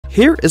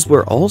Here is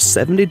where all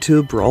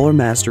 72 Brawler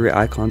Mastery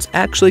icons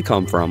actually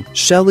come from.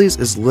 Shelly's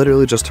is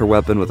literally just her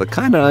weapon with a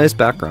kinda nice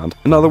background.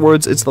 In other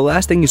words, it's the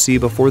last thing you see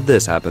before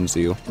this happens to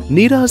you.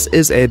 Nita's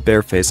is a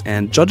bear face,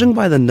 and judging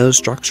by the nose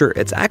structure,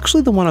 it's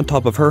actually the one on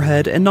top of her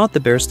head and not the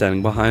bear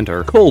standing behind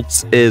her.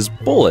 Colt's is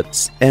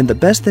bullets, and the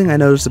best thing I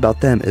noticed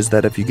about them is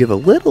that if you give a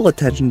little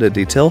attention to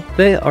detail,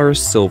 they are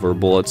silver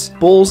bullets.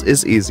 Bull's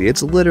is easy,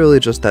 it's literally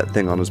just that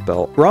thing on his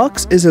belt.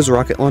 Rock's is his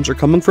rocket launcher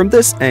coming from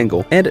this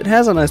angle, and it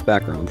has a nice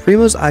background.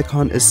 Primo's icon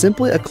is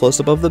simply a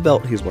close-up of the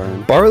belt he's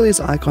wearing.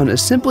 Barley's icon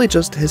is simply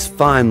just his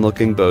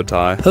fine-looking bow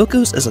tie.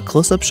 Poco's is a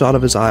close-up shot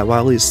of his eye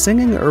while he's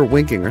singing or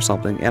winking or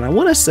something, and I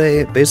want to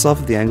say, based off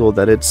of the angle,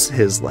 that it's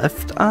his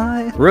left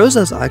eye.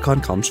 Rosa's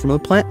icon comes from a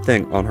plant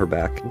thing on her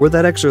back. Where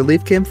that extra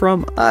leaf came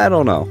from, I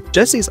don't know.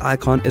 Jesse's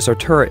icon is her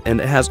turret,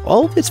 and it has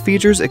all of its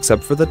features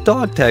except for the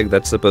dog tag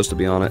that's supposed to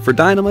be on it. For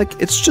Dynamite,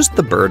 it's just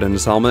the bird in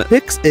his helmet.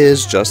 Pix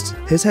is just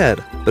his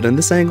head, but in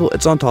this angle,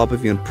 it's on top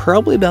of you and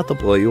probably about to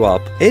blow you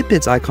up.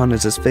 8-Bit's icon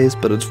is his face,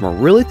 but it's from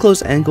a really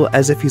close angle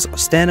as if he's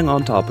standing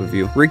on top of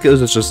you.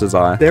 Rico's is just his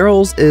eye.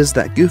 Daryl's is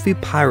that goofy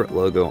pirate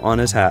logo on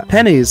his hat.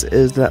 Penny's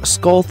is that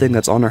skull thing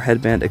that's on her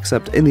headband,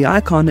 except in the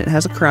icon it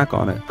has a crack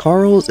on it.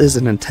 Carl's is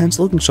an intense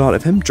looking shot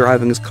of him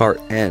driving his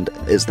cart, and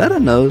is that a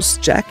nose?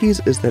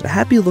 Jackie's is that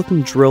happy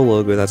looking drill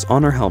logo that's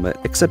on her helmet,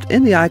 except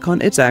in the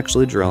icon it's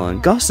actually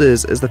drilling.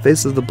 Gus's is the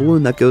face of the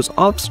balloon that goes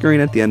off screen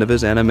at the end of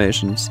his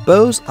animations.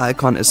 Bo's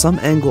icon is some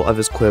angle of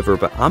his quiver,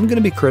 but I'm gonna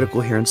be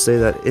critical here and say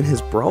that in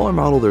his Brawler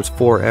model there's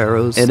 4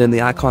 arrows, and in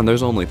the icon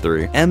there's only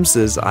 3.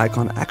 Em's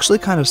icon actually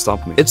kind of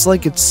stumped me. It's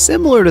like it's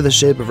similar to the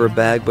shape of her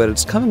bag, but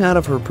it's coming out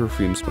of her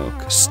perfume smoke.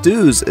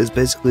 Stu's is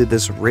basically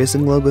this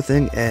racing logo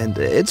thing, and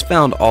it's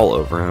found all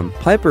over him.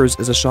 Piper's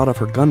is a shot of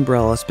her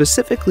gunbrella,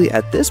 specifically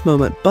at this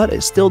moment, but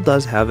it still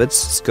does have its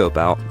scope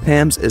out.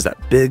 Pam's is that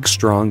big,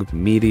 strong,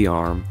 meaty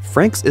arm.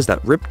 Frank's is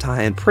that ripped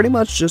tie and pretty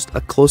much just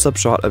a close-up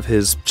shot of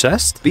his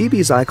chest.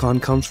 BB's icon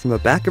comes from the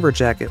back of her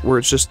jacket, where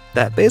it's just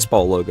that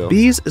baseball logo.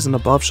 B's is an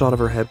above shot of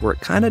her head where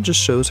it kinda just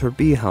shows her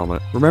bee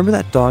helmet. Remember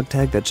that dog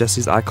tag that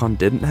Jesse's icon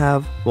didn't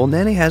have? Well,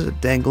 Nanny has it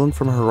dangling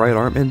from her right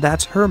arm, and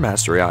that's her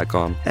mastery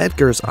icon.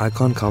 Edgar's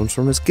icon comes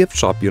from his gift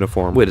shop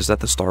uniform. Wait, is that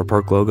the Star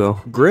Park logo?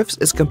 Griff's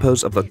is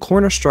composed of the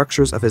corner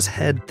structures of his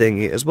head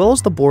thingy, as well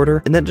as the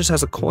border, and then just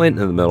has a coin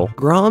in the middle.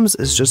 Grom's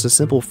is just a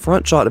simple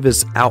front shot of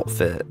his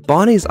outfit.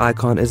 Bonnie's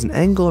icon is an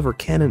angle of her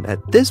cannon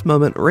at this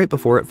moment right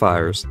before it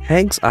fires.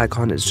 Hank's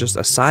icon is just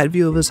a side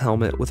view of his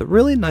helmet with a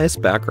really nice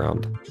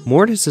background.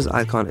 Mortis's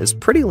icon is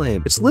pretty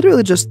lame. It's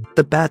literally just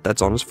the bat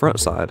that's on his front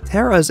side.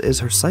 Tara's is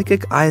her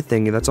psychic eye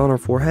thingy that's on her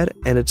forehead,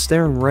 and it's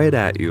staring right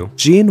at you.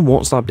 Gene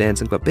won't stop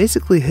dancing, but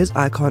basically his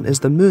icon is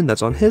the moon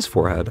that's on his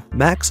forehead.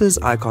 Max's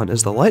icon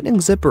is the lightning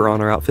zipper on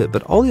her outfit,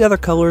 but all the other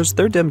colors,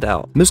 they're dimmed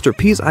out. Mr.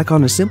 P's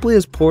icon is simply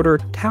his porter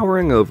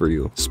towering over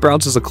you.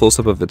 Sprouts is a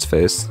close-up of its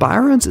face.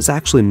 Byron's is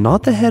actually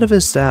not the head of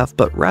his staff,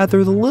 but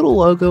rather the little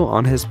logo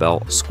on his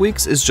belt.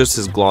 Squeak's is just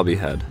his globby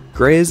head.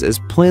 Gray's is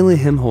plainly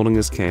him holding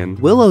his cane.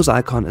 Willow's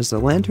icon is the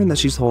lantern that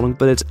she's holding,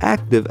 but it's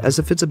active as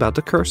if it's about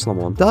to curse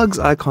someone. Doug's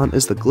icon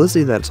is the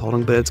glizzy that it's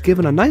holding, but it's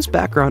given a nice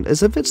background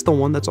as if it's the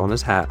one that's on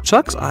his hat.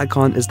 Chuck's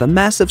icon is the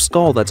massive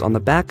skull that's on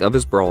the back of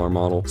his Brawler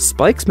model.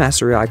 Spike's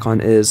mastery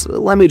icon is,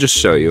 let me just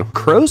show you.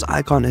 Crow's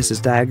icon is his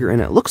dagger,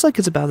 and it looks like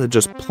it's about to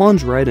just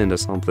plunge right into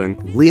something.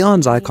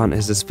 Leon's icon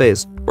is his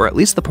face, or at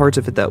least the parts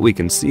of it that we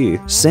can see.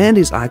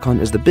 Sandy's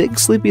icon is the big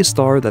sleepy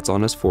star that's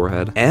on his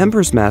forehead.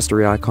 Amber's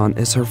mastery icon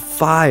is her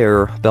fire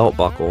belt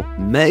buckle.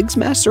 Meg's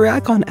mastery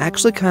icon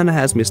actually kind of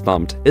has me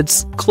stumped.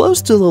 It's close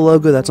to the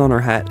logo that's on her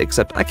hat,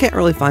 except I can't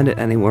really find it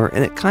anywhere,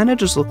 and it kind of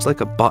just looks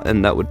like a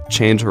button that would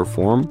change her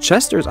form.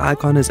 Chester's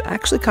icon is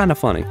actually kind of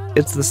funny.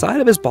 It's the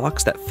side of his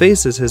box that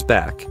faces his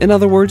back. In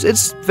other words,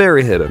 it's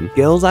very hidden.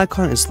 Gale's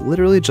icon is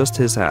literally just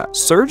his hat.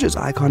 Surge's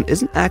icon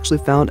isn't actually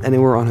found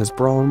anywhere on his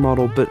Brawler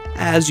model, but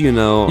as you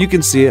know, you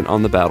can see it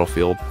on the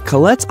battlefield.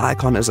 Colette's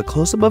icon is a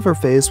close-up of her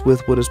face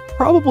with what is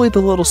probably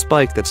the little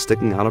spike that's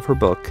sticking out of her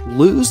book.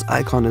 Lou's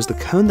icon is the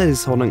cone that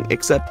he's holding,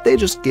 except they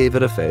just gave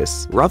it a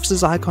face.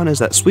 Ruff's icon is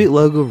that sweet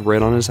logo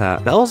right on his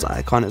hat. Belle's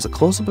icon is a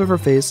close-up of her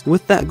face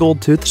with that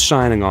gold tooth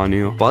shining on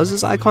you.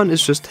 Buzz's icon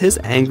is just his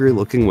angry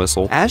looking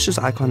whistle. Ash's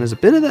icon is a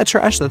bit of that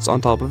trash that's on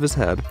top of his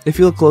head. If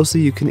you look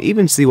closely, you can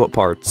even see what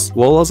parts.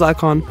 Lola's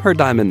icon, her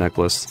diamond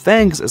necklace.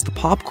 Fang's is the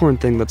popcorn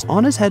thing that's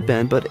on his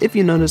headband, but if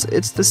you notice,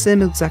 it's the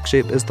same exact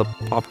shape as the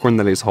popcorn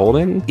that he's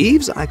holding.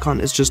 Eve's icon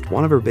is just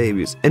one of her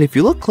babies, and if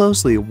you look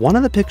closely, one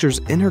of the pictures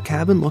in her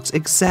cabin looks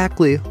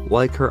exactly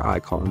like her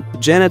icon.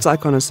 Janet's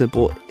icon is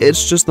simple,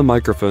 it's just the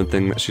microphone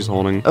thing that she's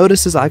holding.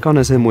 Otis's icon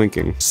is him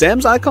winking.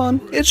 Sam's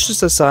icon, it's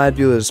just a side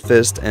view of his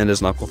fist and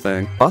his knuckle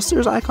thing.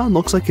 Buster's icon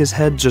looks like his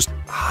head just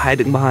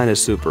hiding behind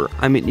his super.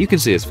 I mean, you can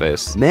see his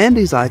face.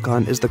 Mandy's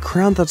icon is the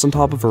crown that's on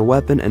top of her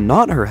weapon and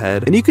not her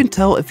head, and you can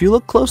tell if you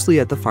look closely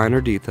at the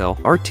finer detail.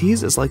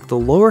 RT's is like the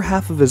lower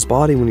half of his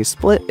body when he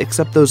split,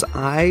 except those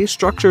eye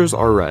structures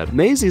are red.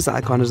 Maisie's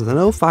icon is the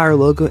no fire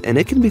logo, and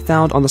it can be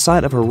found on the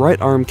side of her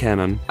right arm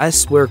cannon. I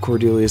swear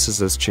Cordelius's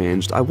has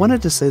changed. I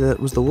wanted to say that it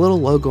was the little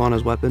logo on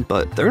his weapon,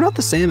 but they're not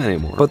the same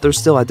anymore. But they're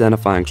still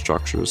identifying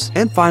structures.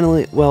 And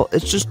finally, well,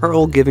 it's just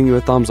Pearl giving you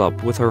a thumbs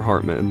up with her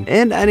heart mitten.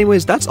 And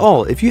anyways, that's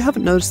all. If you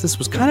haven't noticed, this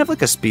was kind of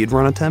like a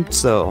speedrun attempt,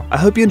 so I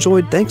hope you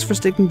enjoyed. Thanks for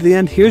sticking to the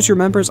end. Here's your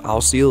members.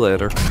 I'll see you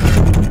later.